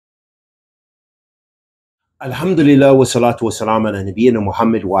Alhamdulillah wa salatu wa salam ala nabiyyina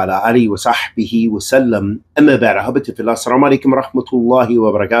Muhammad wa ala alihi wa sahbihi wa sallam. Amma ba'd. Habati fillah. Assalamu alaikum wa rahmatullahi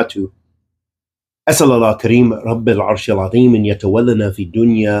wa barakatuh. As'al Allah Kareem Rabbil Arsh al-Azim and yatawallana fi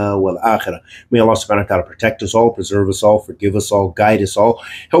dunya wal akhirah. May Allah subhanahu wa ta'ala protect us all, preserve us all, forgive us all, guide us all.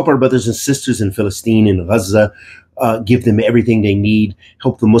 Help our brothers and sisters in Palestine and Gaza. Give them everything they need.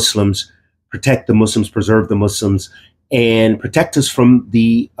 Help the Muslims. Protect the Muslims. Preserve the Muslims. And protect us from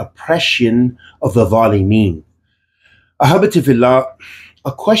the oppression of the Zalimeen. Ahabati fillah,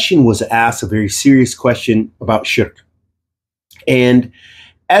 a question was asked, a very serious question about shirk. And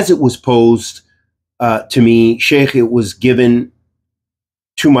as it was posed to me, Sheikh, it was given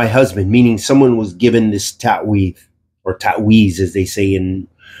to my husband, meaning someone was given this ta'weez, or ta'weez as they say in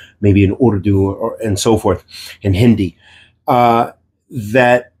maybe in Urdu and so forth, in Hindi,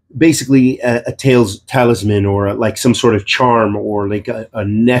 that basically a talisman or like some sort of charm or like a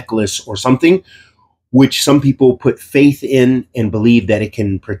necklace or something, which some people put faith in and believe that it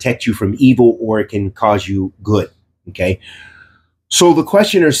can protect you from evil or it can cause you good. Okay. So the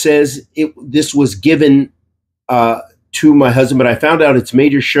questioner says this was given to my husband, but I found out it's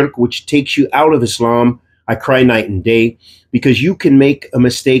major shirk, which takes you out of Islam. I cry night and day because you can make a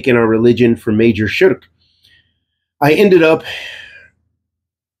mistake in our religion for major shirk. I ended up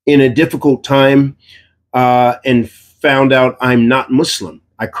in a difficult time and found out I'm not Muslim.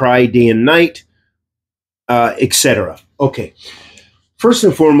 I cry day and night, etc. Okay. First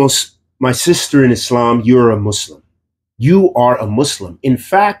and foremost, my sister in Islam, you're a Muslim. You are a Muslim. In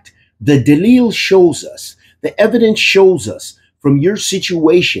fact, the dalil shows us, the evidence shows us from your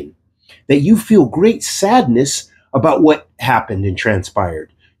situation that you feel great sadness about what happened and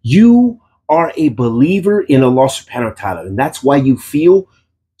transpired. You are a believer in Allah subhanahu wa ta'ala, and that's why you feel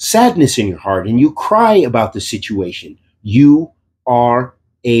sadness in your heart and you cry about the situation. You are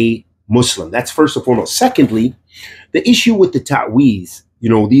a Muslim. That's first and foremost. Secondly, the issue with the ta'weez,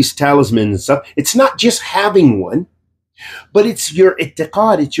 these talismans and stuff, it's not just having one, but it's your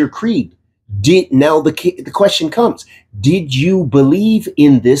i'tiqad, it's your creed. Now the question comes, did you believe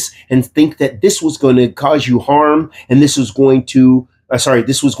in this and think that this was going to cause you harm and this was going to,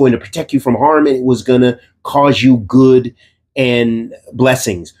 this was going to protect you from harm and it was going to cause you good and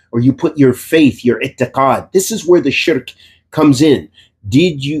blessings, or you put your faith, your i'tiqad? This is where the shirk comes in. Do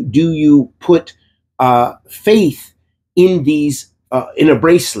you put faith in these, in a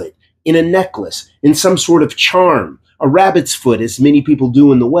bracelet, in a necklace, in some sort of charm, a rabbit's foot, as many people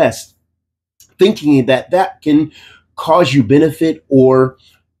do in the West, thinking that that can cause you benefit or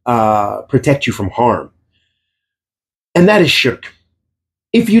protect you from harm? And that is shirk.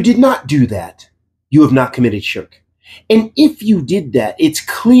 If you did not do that, you have not committed shirk. And if you did that, it's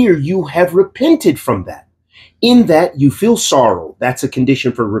clear you have repented from that. In that you feel sorrow, that's a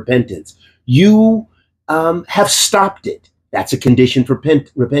condition for repentance. You have stopped it, that's a condition for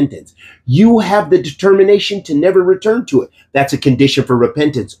repentance. You have the determination to never return to it, that's a condition for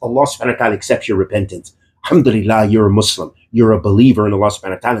repentance. Allah subhanahu wa ta'ala accepts your repentance. Alhamdulillah, you're a Muslim. You're a believer in Allah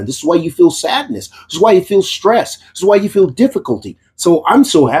subhanahu wa ta'ala. And this is why you feel sadness. This is why you feel stress. This is why you feel difficulty. So I'm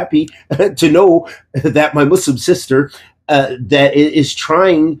so happy to know that my Muslim sister that is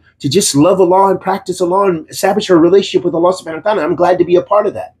trying to just love Allah and practice Allah and establish her relationship with Allah subhanahu wa ta'ala. I'm glad to be a part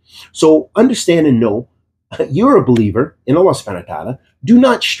of that. So understand and know you're a believer in Allah subhanahu wa ta'ala. Do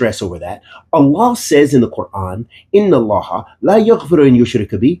not stress over that. Allah says in the Quran, Inna Allah la yaghfiru an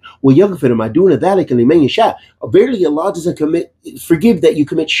yushrika bi wa yaghfiru ma duna dhalika liman yasha. Verily Allah doesn't forgive that you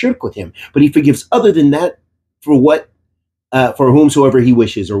commit shirk with him, but he forgives other than that for whomsoever he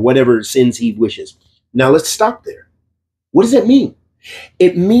wishes, or whatever sins he wishes. Now let's stop there. What does that mean?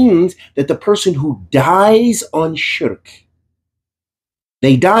 It means that the person who dies on shirk,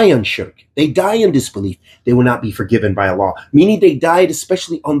 they die on shirk, they die on disbelief, they will not be forgiven by Allah. Meaning they died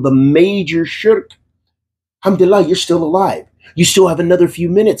especially on the major shirk. Alhamdulillah, you're still alive. You still have another few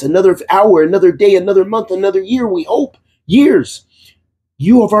minutes, another hour, another day, another month, another year, we hope. Years.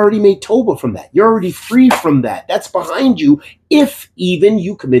 You have already made tawbah from that. You're already free from that. That's behind you, if even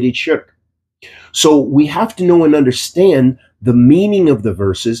you committed shirk. So we have to know and understand the meaning of the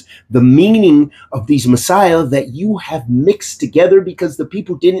verses, the meaning of these messiah that you have mixed together because the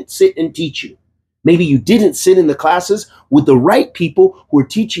people didn't sit and teach you. Maybe you didn't sit in the classes with the right people who are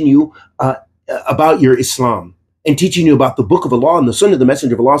teaching you about your Islam and teaching you about the book of Allah and the sunnah of the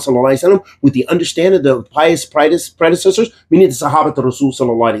messenger of Allah sallallahu alaihi wasallam with the understanding of the pious predecessors, meaning the Sahabat al-Rasul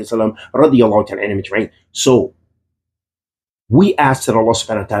sallallahu alaihi wasallam radiyallahu ta'ala anhum ajma'in. So we ask that Allah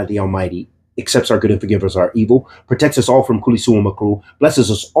subhanahu wa ta'ala, the Almighty, accepts our good and forgives us our evil, protects us all from kulli su wa makruh, blesses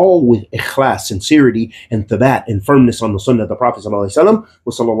us all with ikhlas, sincerity, and thabat and firmness on the sunnah of the Prophet sallallahu alaihi wasallam.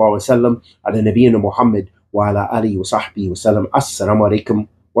 Wa sallallahu alaihi wasallam ala nabiyyina Muhammad وعلى آله وصحبه وسلم. Assalamu alaikum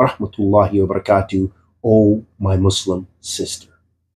wa rahmatullahi wa barakatuh, all my Muslim sisters.